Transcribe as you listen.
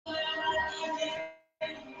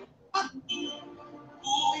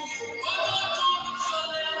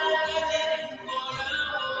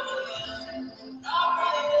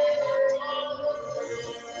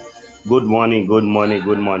Good morning, good morning,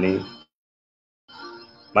 good morning.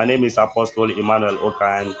 My name is Apostle Emmanuel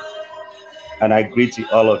Okang, and I greet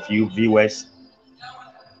all of you viewers.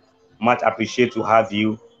 Much appreciate to have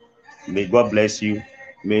you. May God bless you.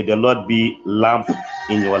 May the Lord be lamp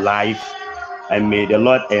in your life, and may the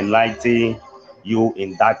Lord enlighten you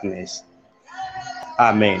in darkness.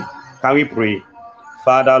 Amen. Can we pray?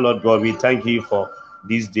 Father, Lord God, we thank you for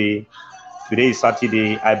this day. Today is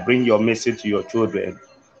Saturday. I bring your message to your children.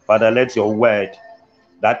 Father, let your word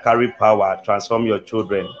that carry power transform your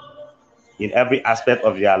children in every aspect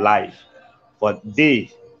of their life, for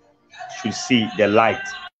they should see the light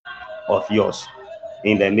of yours.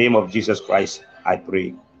 In the name of Jesus Christ, I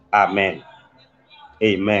pray. Amen.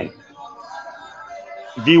 Amen.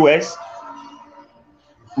 Viewers,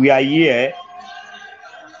 we are here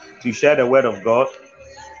to share the word of God,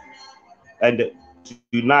 and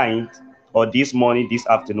tonight or this morning, this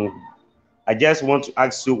afternoon, I just want to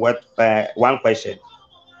ask you one question.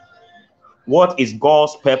 What is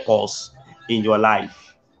God's purpose in your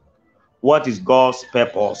life? What is God's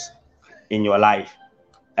purpose in your life?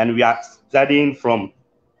 And we are studying from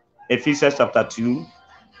Ephesians chapter 2.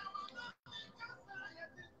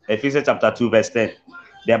 Ephesians chapter 2, verse 10.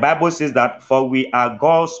 The Bible says that, for we are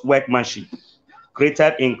God's workmanship,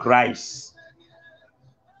 created in Christ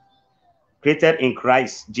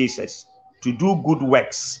Jesus, to do good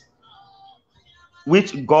works,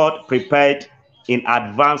 which God prepared in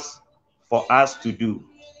advance for us to do.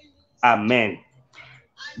 Amen.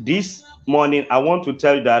 This morning, I want to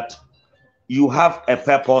tell you that you have a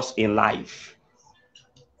purpose in life.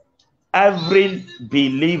 Every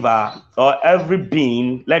believer or every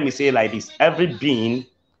being, let me say it like this, every being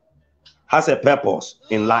has a purpose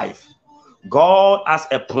in life. God has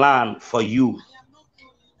a plan for you.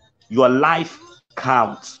 Your life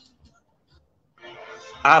counts.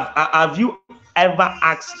 Have you ever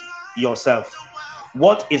asked yourself,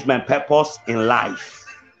 what is my purpose in life?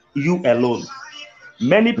 You alone.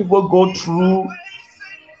 Many people go through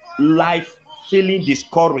life feeling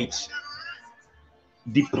discouraged,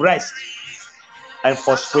 depressed, and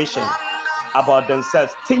frustration about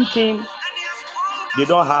themselves, thinking they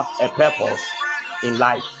don't have a purpose in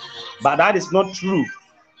life. But that is not true.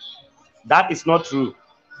 That is not true.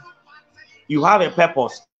 You have a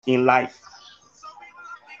purpose in life.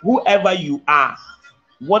 Whoever you are,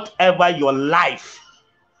 whatever your life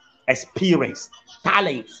experience,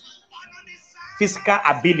 talent, physical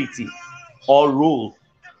ability, or role,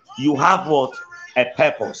 you have what? A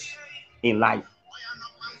purpose in life.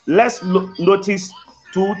 Let's notice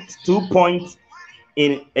two points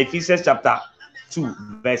in Ephesians chapter 2,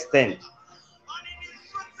 verse 10.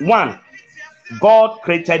 1, God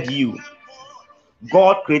created you.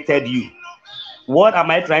 God created you. What am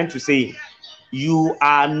I trying to say? You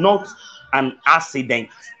are not an accident.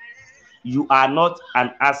 You are not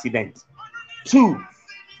an accident. 2,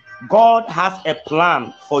 God has a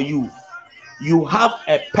plan for you. You have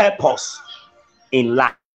a purpose in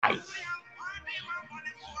life.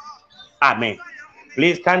 Amen.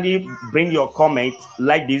 Please kindly bring your comment,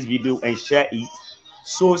 like this video, and share it.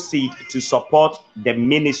 Sow seed to support the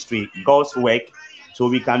ministry, God's work, so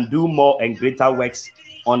we can do more and greater works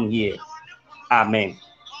on here. Amen.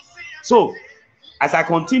 So, as I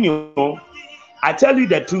continue, I tell you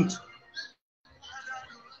the truth.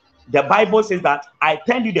 The Bible says that I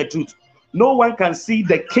tell you the truth. No one can see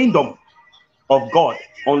the kingdom of God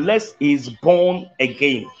unless he is born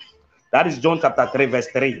again. That is John chapter 3, verse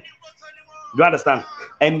 3. Do you understand?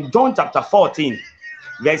 And John chapter 14,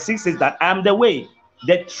 verse 6 says that I am the way,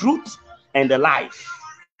 the truth, and the life.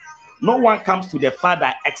 No one comes to the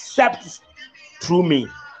Father except through me.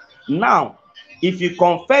 Now, if you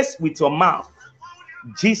confess with your mouth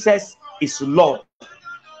Jesus is Lord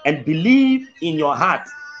and believe in your heart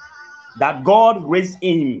that God raised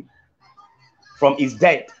him from his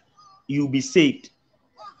death, you'll be saved.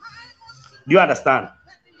 Do you understand?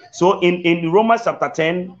 So in Romans chapter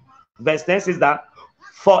 10, verse 10 says that,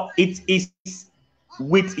 for it is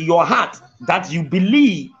with your heart that you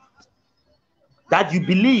believe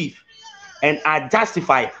and are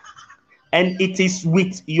justified, and it is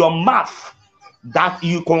with your mouth that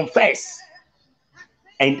you confess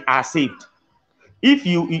and are saved. If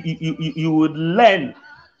you would learn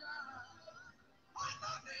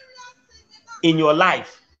in your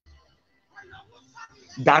life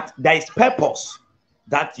that there is purpose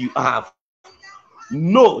that you have,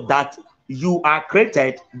 know that you are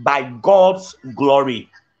created by God's glory.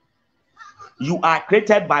 You are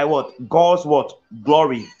created by what? God's what?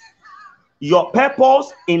 Glory. Your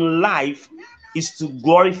purpose in life is to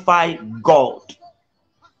glorify God.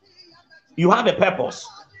 You have a purpose.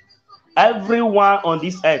 Everyone on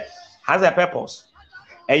this earth has a purpose.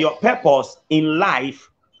 And your purpose in life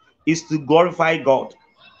is to glorify God.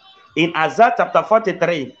 In Isaiah chapter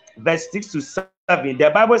 43, verse 6 to 7,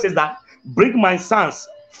 the Bible says that, bring my sons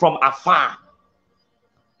from afar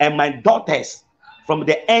and my daughters from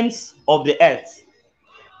the ends of the earth.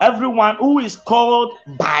 Everyone who is called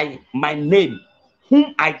by my name,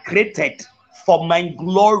 whom I created for my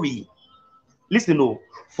glory. Listen,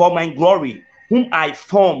 for my glory, whom I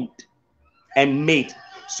formed and made.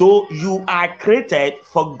 So you are created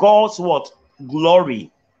for God's what?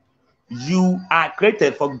 Glory. You are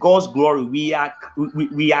created for God's glory. We are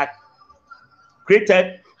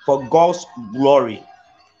created for God's glory.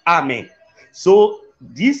 Amen. So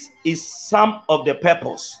this is some of the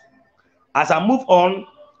purpose. As I move on,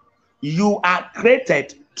 you are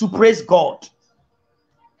created to praise God.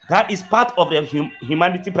 That is part of the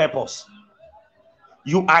humanity purpose.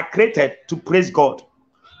 You are created to praise God.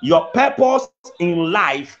 Your purpose in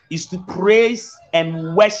life is to praise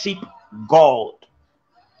and worship God.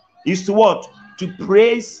 Is to what? To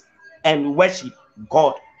praise and worship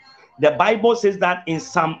God. The Bible says that in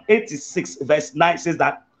Psalm 86, verse 9, says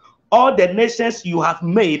that all the nations you have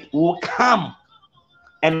made will come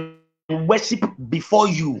and worship before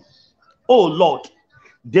you. Oh Lord,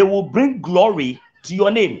 they will bring glory to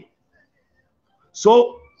your name.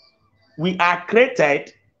 So we are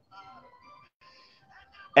created,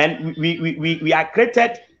 and we are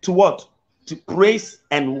created to what? To praise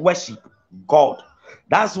and worship God.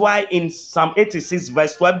 That's why in Psalm 86,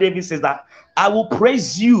 verse 12, David says that I will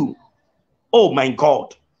praise you, oh my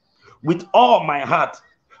God, with all my heart.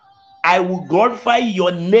 I will glorify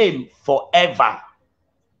your name forever.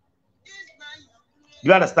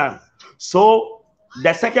 You understand? So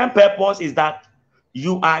the second purpose is that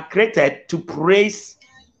you are created to praise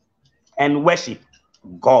and worship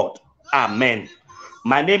God. Amen.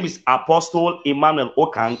 My name is Apostle Emmanuel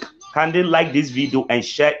Okang. Kindly like this video and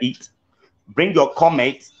share it. Bring your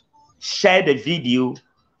comments, share the video,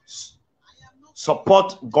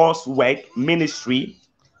 support God's work ministry.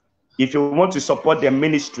 If you want to support the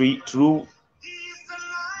ministry through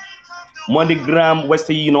MoneyGram,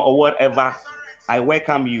 Western Union, or whatever, I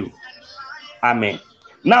welcome you. Amen.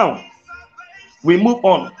 Now, we move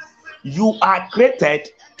on. You are created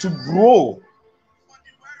to grow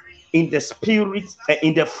in the spirit,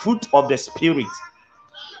 in the fruit of the spirit.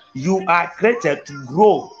 You are created to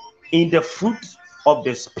grow in the fruit of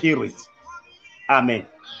the spirit. Amen.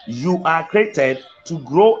 You are created to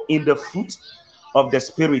grow in the fruit of the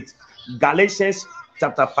spirit. Galatians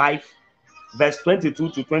chapter 5, verse 22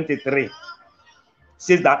 to 23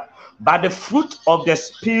 says that, but the fruit of the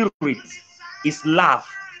spirit is love,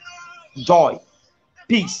 joy,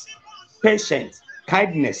 peace, patience,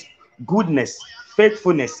 kindness, goodness,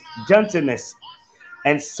 faithfulness, gentleness,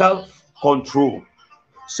 and self-control.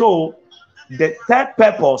 So the third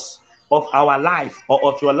purpose of our life, or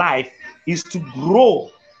of your life, is to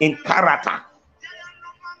grow in character.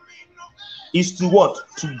 Is to what?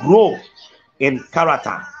 To grow in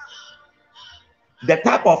character. The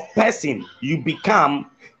type of person you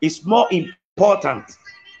become is more important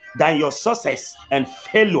than your success and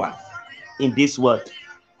failure in this world.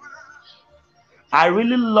 I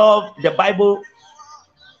really love the Bible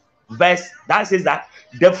verse that says that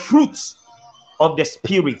the fruits of the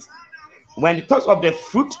spirit. When it talks of the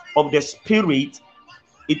fruit of the spirit,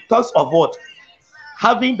 it talks of what?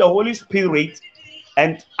 Having the Holy Spirit,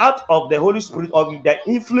 and out of the Holy Spirit, of the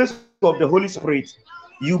influence of the Holy Spirit,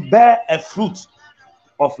 you bear a fruit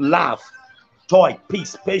of love, joy,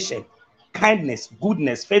 peace, patience, kindness,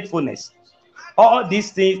 goodness, faithfulness. All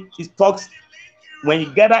these things, it talks, when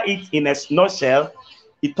you gather it in a nutshell,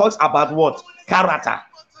 it talks about what? Character.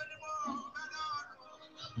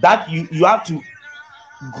 That you have to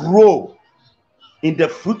grow in the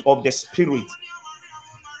fruit of the spirit.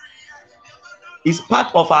 It's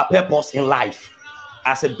part of our purpose in life.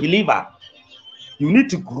 As a believer, you need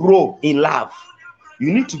to grow in love.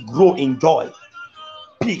 You need to grow in joy,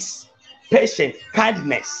 peace, patience,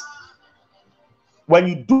 kindness. When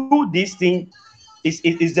you do this thing,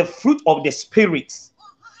 it is the fruit of the spirit.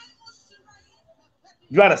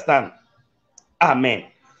 You understand? Amen.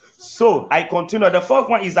 So I continue. The fourth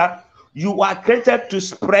one is that you are created to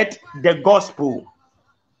spread the gospel.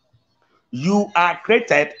 You are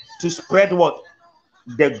created to spread what?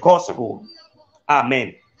 The gospel.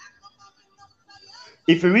 Amen.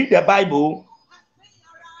 If you read the Bible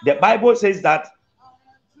says that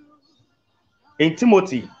in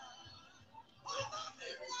Timothy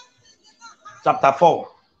chapter 4,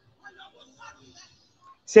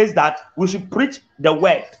 says that we should preach the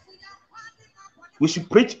word. We should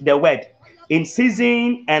preach the word in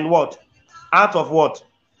season and what? Out of what?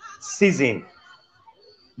 season.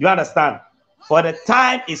 You understand? For the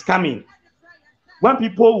time is coming when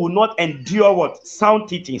people will not endure what? Sound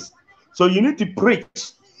teachings. So you need to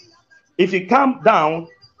preach. If you come down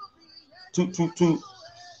to 2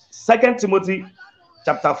 Timothy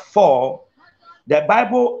chapter 4, the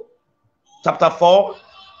Bible chapter 4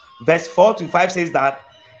 verse 4 to 5 says that,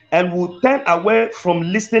 and will turn away from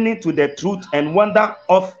listening to the truth and wander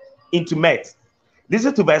off into mirth.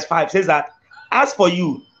 Listen to verse 5 says that, as for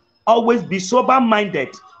you, always be sober-minded,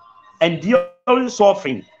 enduring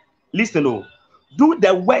suffering. Listen, do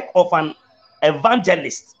the work of an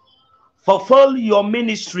evangelist. Fulfill your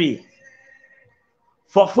ministry.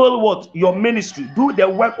 Fulfill what? Your ministry. Do the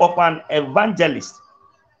work of an evangelist.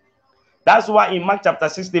 That's why in Mark chapter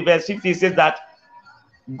 60 verse 50 it says that,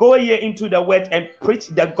 go ye into the world and preach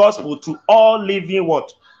the gospel to all living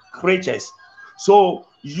what? Creatures. So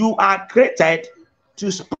you are created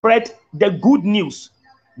to spread the good news,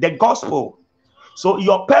 the gospel. So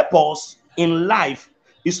your purpose in life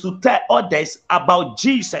is to tell others about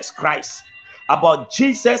Jesus Christ, about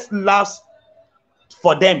Jesus' love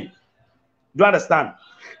for them. Do you understand?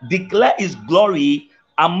 Declare his glory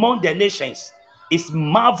among the nations, his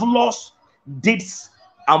marvelous deeds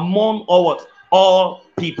among all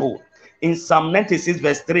people. In Psalm 96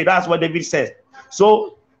 verse 3, that's what David says.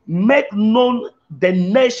 So make known the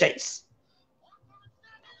nations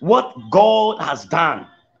what God has done,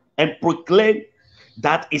 and proclaim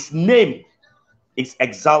that his name is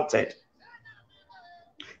exalted.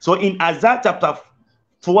 So in Isaiah chapter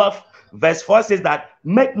 12 verse 4 says that,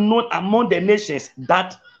 make known among the nations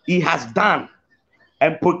that he has done,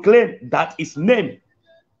 and proclaim that his name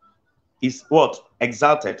is what?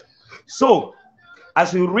 Exalted. So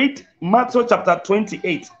as we read Matthew chapter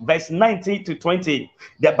 28 verse 19 to 20,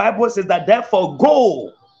 the Bible says that, therefore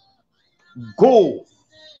go,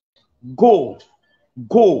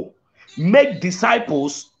 make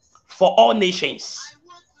disciples for all nations.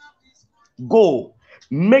 Go,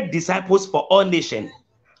 make disciples for all nations,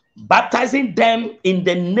 baptizing them in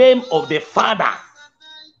the name of the Father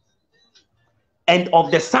and of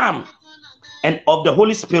the Son and of the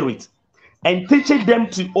Holy Spirit, and teaching them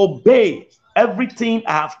to obey everything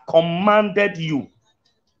I have commanded you.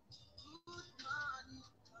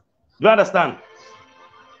 Do you understand?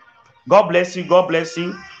 God bless you. God bless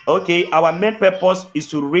you. Okay, our main purpose is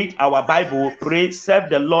to read our Bible, pray, serve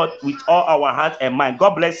the Lord with all our heart and mind.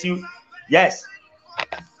 God bless you. Yes.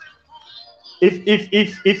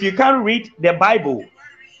 If you can't read the Bible,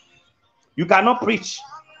 you cannot preach.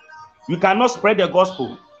 You cannot spread the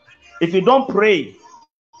gospel. If you don't pray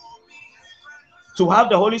to have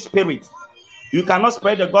the Holy Spirit, you cannot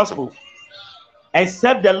spread the gospel and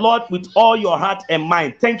serve the Lord with all your heart and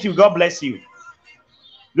mind. Thank you. God bless you.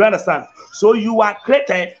 You understand? So you are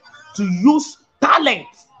created to use talent.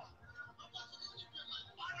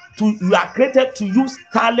 You are created to use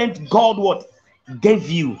talent God what gave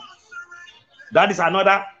you. That is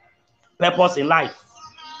another purpose in life.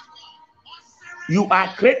 You are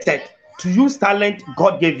created to use talent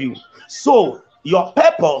God gave you. So your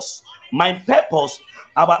purpose, my purpose,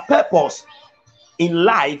 our purpose in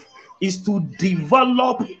life is to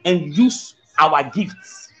develop and use our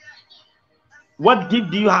gifts. What gift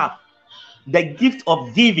do you have? The gift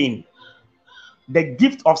of giving, the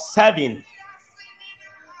gift of serving,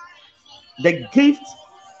 the gift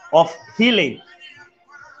of healing,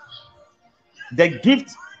 the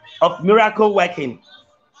gift of miracle working,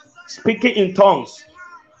 speaking in tongues.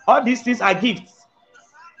 All these things are gifts.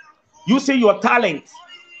 Using your talent.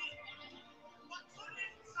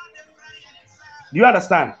 Do you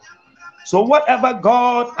understand? So whatever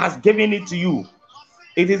God has given it to you,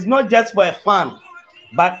 it is not just for a fun,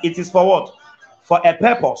 but it is for what? For a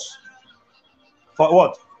purpose. For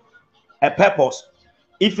what? A purpose.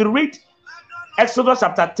 If you read Exodus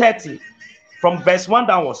chapter 30 from verse 1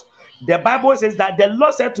 downwards, the Bible says that the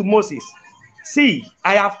Lord said to Moses, see,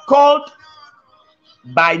 I have called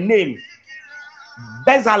by name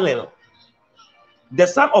Bezalel, the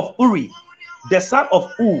son of Uri, the son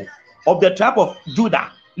of U, of the tribe of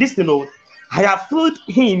Judah. Listen, I have filled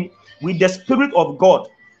him with the Spirit of God,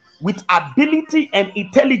 with ability and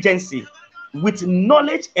intelligence, with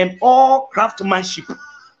knowledge and all craftsmanship,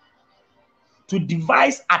 to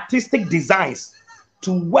devise artistic designs,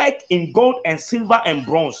 to work in gold and silver and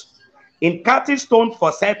bronze, in cutting stone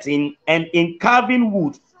for setting, and in carving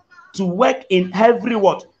wood, to work in every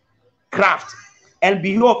what? Craft. And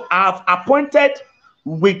behold, I have appointed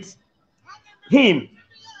with him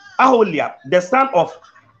Aholiab, the son of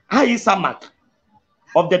Ahisamach,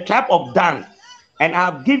 of the tribe of Dan, and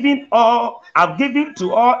I've given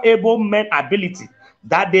to all able men ability,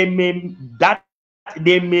 that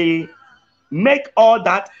they may make all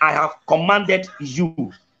that I have commanded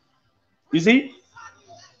you. You see,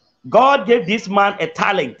 God gave this man a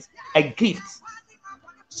talent, a gift.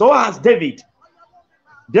 So has David.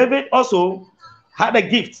 David also had a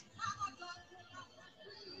gift,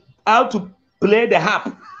 how to play the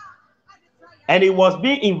harp. And he was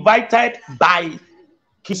being invited by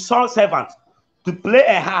his son servant to play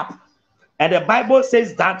a harp. And the Bible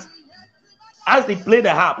says that as he played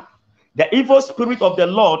the harp, the evil spirit of the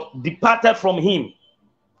Lord departed from him.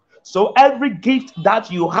 So every gift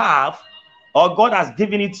that you have, or God has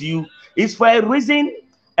given it to you, is for a reason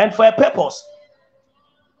and for a purpose.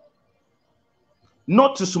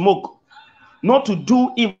 Not to smoke, not to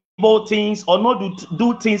do evil things, or not to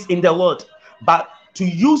do things in the world, but to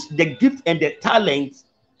use the gift and the talent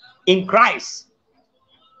in Christ.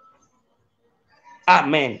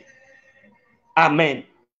 Amen. Amen.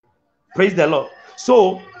 Praise the Lord.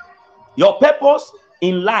 So your purpose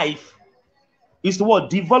in life is to what?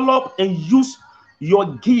 Develop and use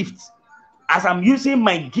your gift. As I'm using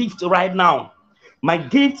my gift right now, my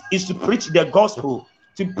gift is to preach the gospel,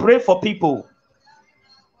 to pray for people,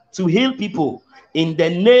 to heal people in the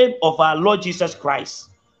name of our Lord Jesus Christ.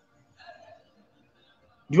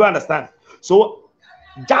 Do you understand? So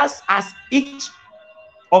just as each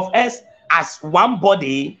of us as one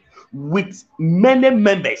body with many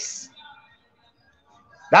members,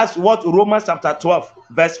 that's what Romans chapter 12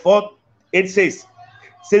 verse 4 it says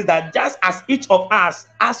that just as each of us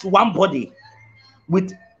as one body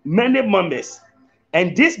with many members,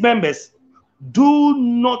 and these members do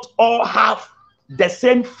not all have the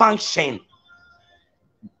same function.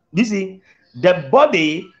 You see, the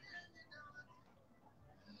body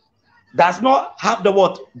does not have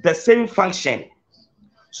the same function.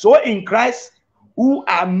 So in Christ, who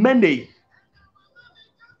are many,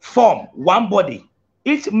 form one body.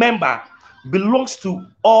 Each member belongs to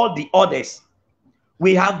all the others.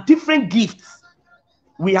 We have different gifts.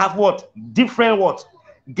 We have different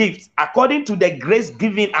gifts according to the grace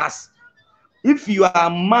given us. If you are a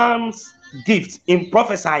man's gift in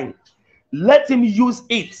prophesying, let him use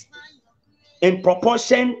it in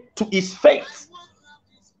proportion to his faith.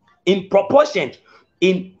 In proportion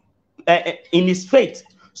in his faith.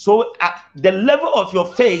 So the level of your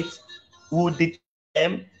faith will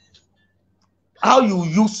determine how you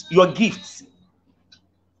use your gifts. Do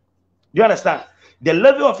you understand? The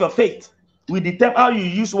level of your faith will determine how you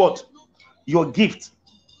use your gift.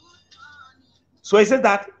 So he says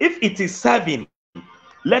that if it is serving,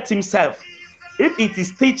 let him serve. If it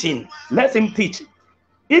is teaching, let him teach.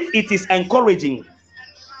 If it is encouraging,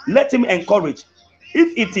 let him encourage.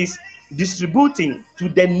 If it is distributing to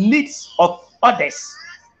the needs of others,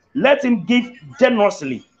 let him give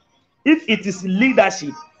generously. If it is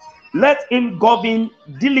leadership, let him govern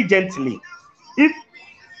diligently. If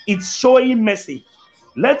it's showing mercy,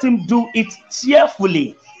 let him do it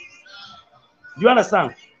cheerfully. Do you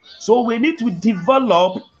understand? So we need to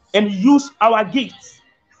develop and use our gifts.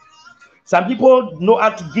 Some people know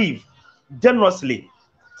how to give generously.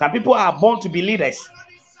 Some people are born to be leaders.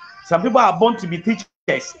 Some people are born to be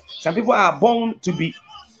teachers. Some people are born to be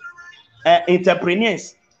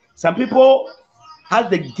entrepreneurs. Some people have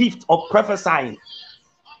the gift of prophesying.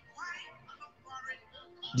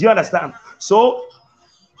 Do you understand? So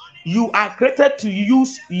you are created to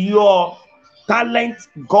use your talent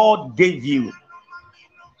God gave you.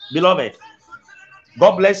 Beloved,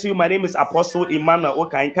 God bless you. My name is Apostle Emmanuel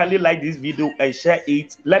Okang. Kindly like this video and share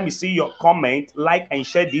it. Let me see your comment. Like and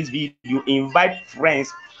share this video. Invite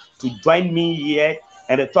friends to join me here.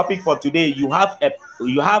 And the topic for today, you have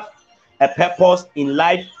a purpose in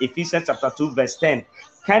life. Ephesians chapter 2 verse 10.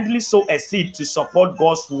 Kindly sow a seed to support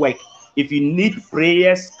God's work. If you need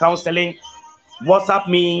prayers, counseling, WhatsApp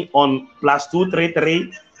me on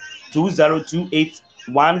 +233 2028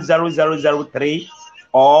 10003,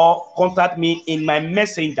 or contact me in my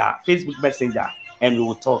messenger, Facebook Messenger, and we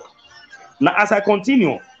will talk. Now, as I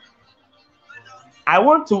continue, I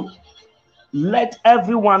want to let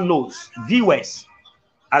everyone know, viewers,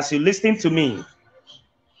 as you listen to me,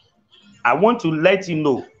 I want to let you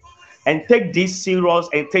know and take this serious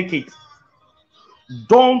and take it.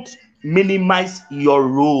 Don't minimize your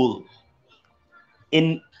role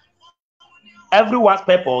in everyone's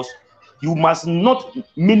purpose. You must not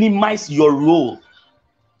minimize your role.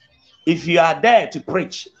 If you are there to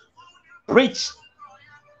preach, preach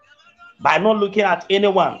by not looking at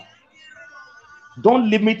anyone. Don't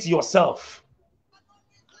limit yourself.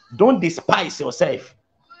 Don't despise yourself.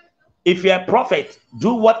 If you're a prophet,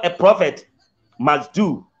 do what a prophet must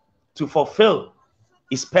do to fulfill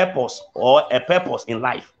his purpose or a purpose in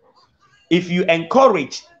life. If you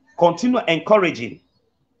encourage, continue encouraging.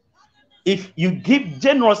 If you give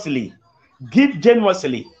generously, give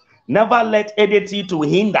generously. Never let anything to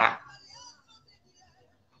hinder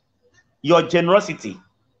your generosity.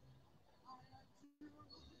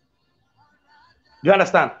 Do you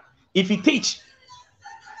understand? If you teach,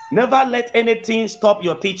 never let anything stop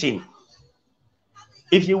your teaching.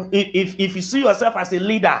 If you see yourself as a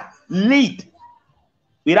leader, lead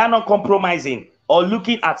without not compromising or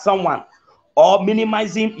looking at someone or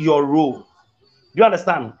minimizing your role. Do you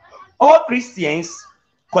understand? All Christians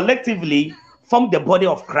collectively form the body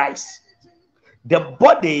of Christ. The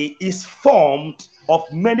body is formed of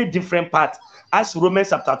many different parts, as Romans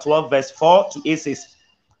chapter 12, verse 4 to 8 says.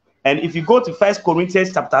 And if you go to 1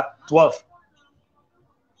 Corinthians chapter 12,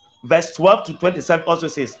 verse 12 to 27 also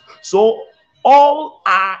says, so all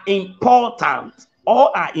are important.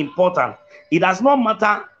 All are important. It does not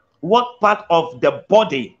matter what part of the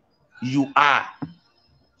body you are.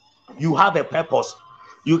 You have a purpose.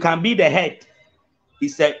 You can be the head.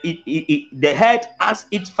 The head has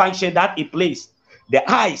its function that it plays. The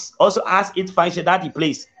eyes also has its function that it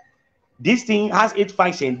plays. This thing has its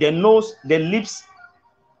function. The nose, the lips,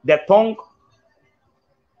 the tongue,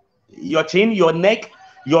 your chin, your neck,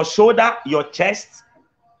 your shoulder, your chest,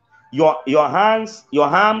 your hands, your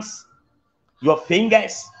arms, your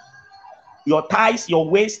fingers, your thighs, your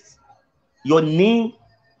waist, your knee,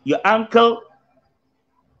 your ankle,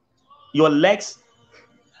 your legs.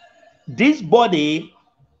 This body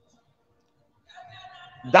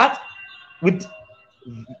that with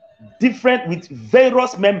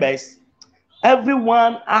various members,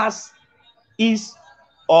 everyone has his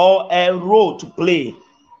or a role to play.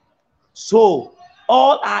 So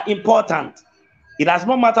all are important. It does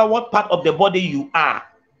not matter what part of the body you are.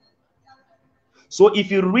 So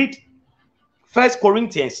if you read 1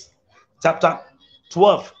 Corinthians chapter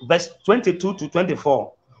 12, verse 22 to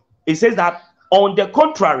 24, it says that on the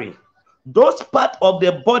contrary, those parts of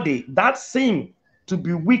the body that seem to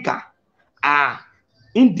be weaker are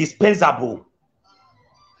indispensable,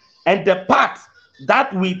 and the parts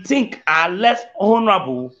that we think are less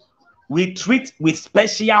honorable we treat with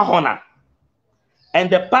special honor, and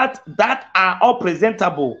the parts that are all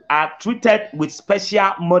presentable are treated with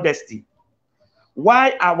special modesty,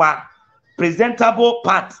 while our presentable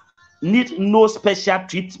parts need no special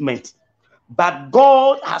treatment. But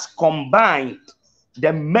God has combined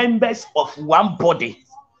the members of one body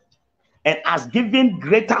and has given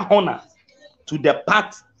greater honor to the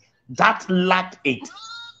parts that lack it.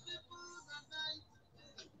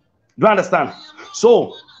 Do you understand?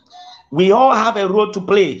 So we all have a role to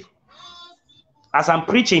play. As I'm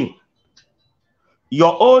preaching,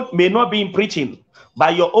 your own may not be in preaching,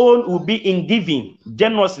 but your own will be in giving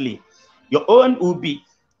generously. Your own will be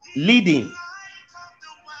leading.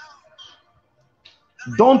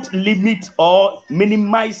 Don't limit or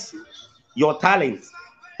minimize your talent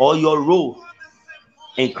or your role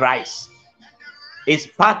in Christ. It's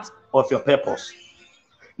part of your purpose.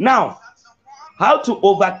 Now, how to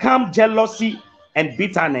overcome jealousy and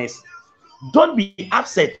bitterness. Don't be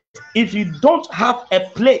upset if you don't have a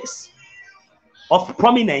place of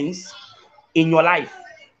prominence in your life.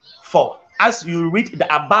 For as you read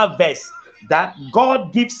the above verse, that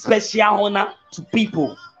God gives special honor to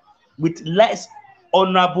people with less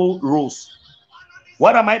honorable roles.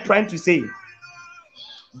 What am I trying to say?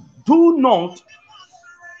 Do not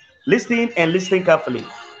listen carefully.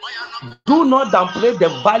 Do not downplay the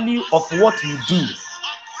value of what you do.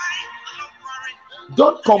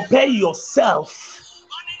 Don't compare yourself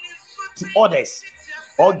to others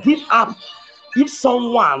or give up if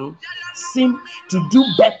someone seems to do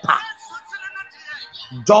better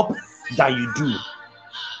job than you do.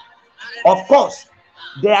 Of course,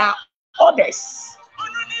 there are others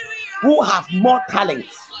who have more talent.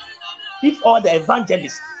 If all the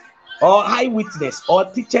evangelists or eyewitness or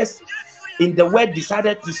teachers in the world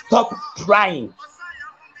decided to stop trying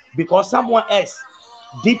because someone else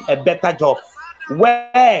did a better job,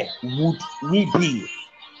 where would we be?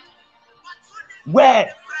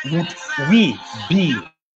 Where would we be?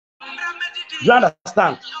 You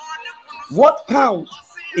understand? What counts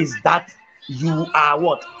is that you are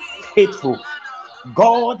what? Faithful.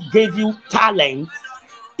 God gave you talent.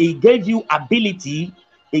 He gave you ability.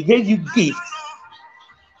 He gave you gifts.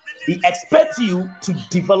 He expects you to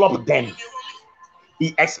develop them.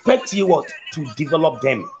 He expects you what? To develop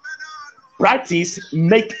them. Practice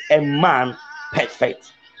make a man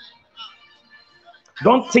perfect.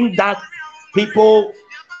 Don't think that people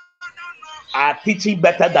are teaching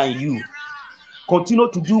better than you. Continue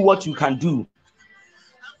to do what you can do.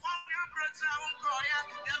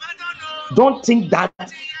 Don't think that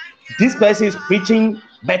this person is preaching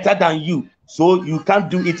better than you, so you can't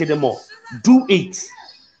do it anymore. Do it.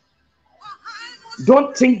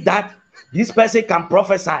 Don't think that this person can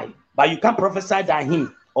prophesy, but you can't prophesy than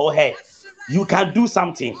him or her. You can do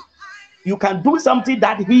something. You can do something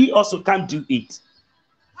that he also can't do it.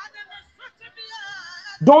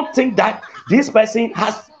 Don't think that this person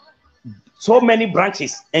has so many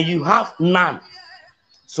branches and you have none,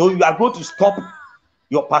 so you are going to stop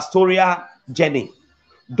your pastoral journey.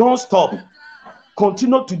 Don't stop.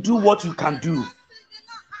 Continue to do what you can do,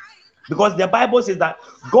 because the Bible says that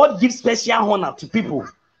God gives special honor to people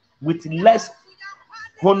with less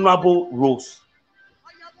honorable roles.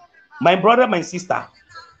 My brother, my sister,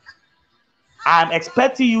 I'm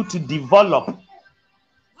expecting you to develop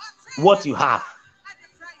what you have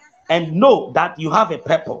and know that you have a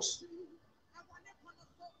purpose.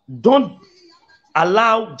 Don't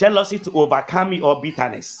allow jealousy to overcome you or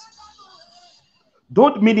bitterness.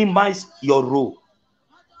 Don't minimize your role.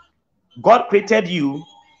 God created you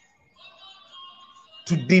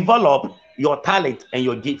to develop your talent and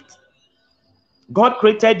your gift. God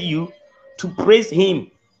created you to praise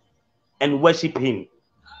him and worship him.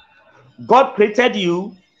 God created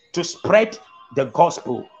you to spread the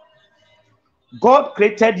gospel. God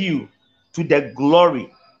created you to the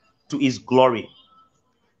glory, to his glory.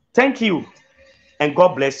 Thank you, and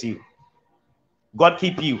God bless you. God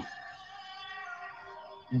keep you.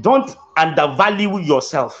 Don't undervalue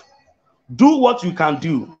yourself. Do what you can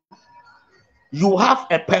do. You have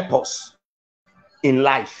a purpose in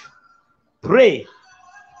life. Pray.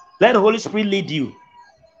 Let the Holy Spirit lead you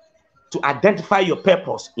to identify your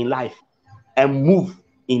purpose in life and move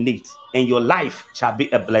in it, and your life shall be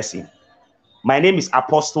a blessing. My name is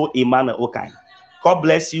Apostle Emmanuel Okang. God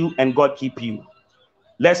bless you and God keep you.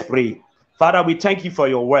 Let's pray. Father, we thank you for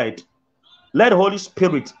your word. Let the Holy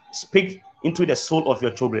Spirit speak into the soul of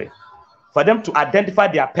your children, for them to identify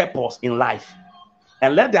their purpose in life,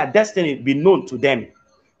 and let their destiny be known to them,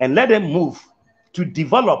 and let them move to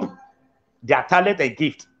develop their talent and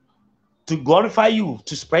gift to glorify you,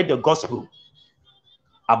 to spread the gospel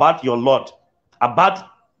about your Lord, about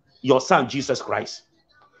your Son, Jesus Christ.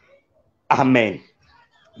 Amen.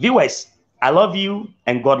 Viewers, I love you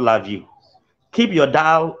and God love you. Keep your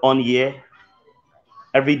dial on here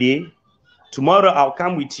every day. Tomorrow I'll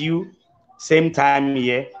come with you, same time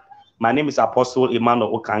here. My name is Apostle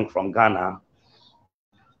Emmanuel Okang from Ghana.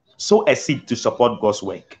 Sow a seed to support God's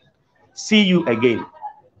work. See you again.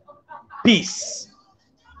 Peace.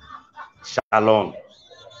 Shalom.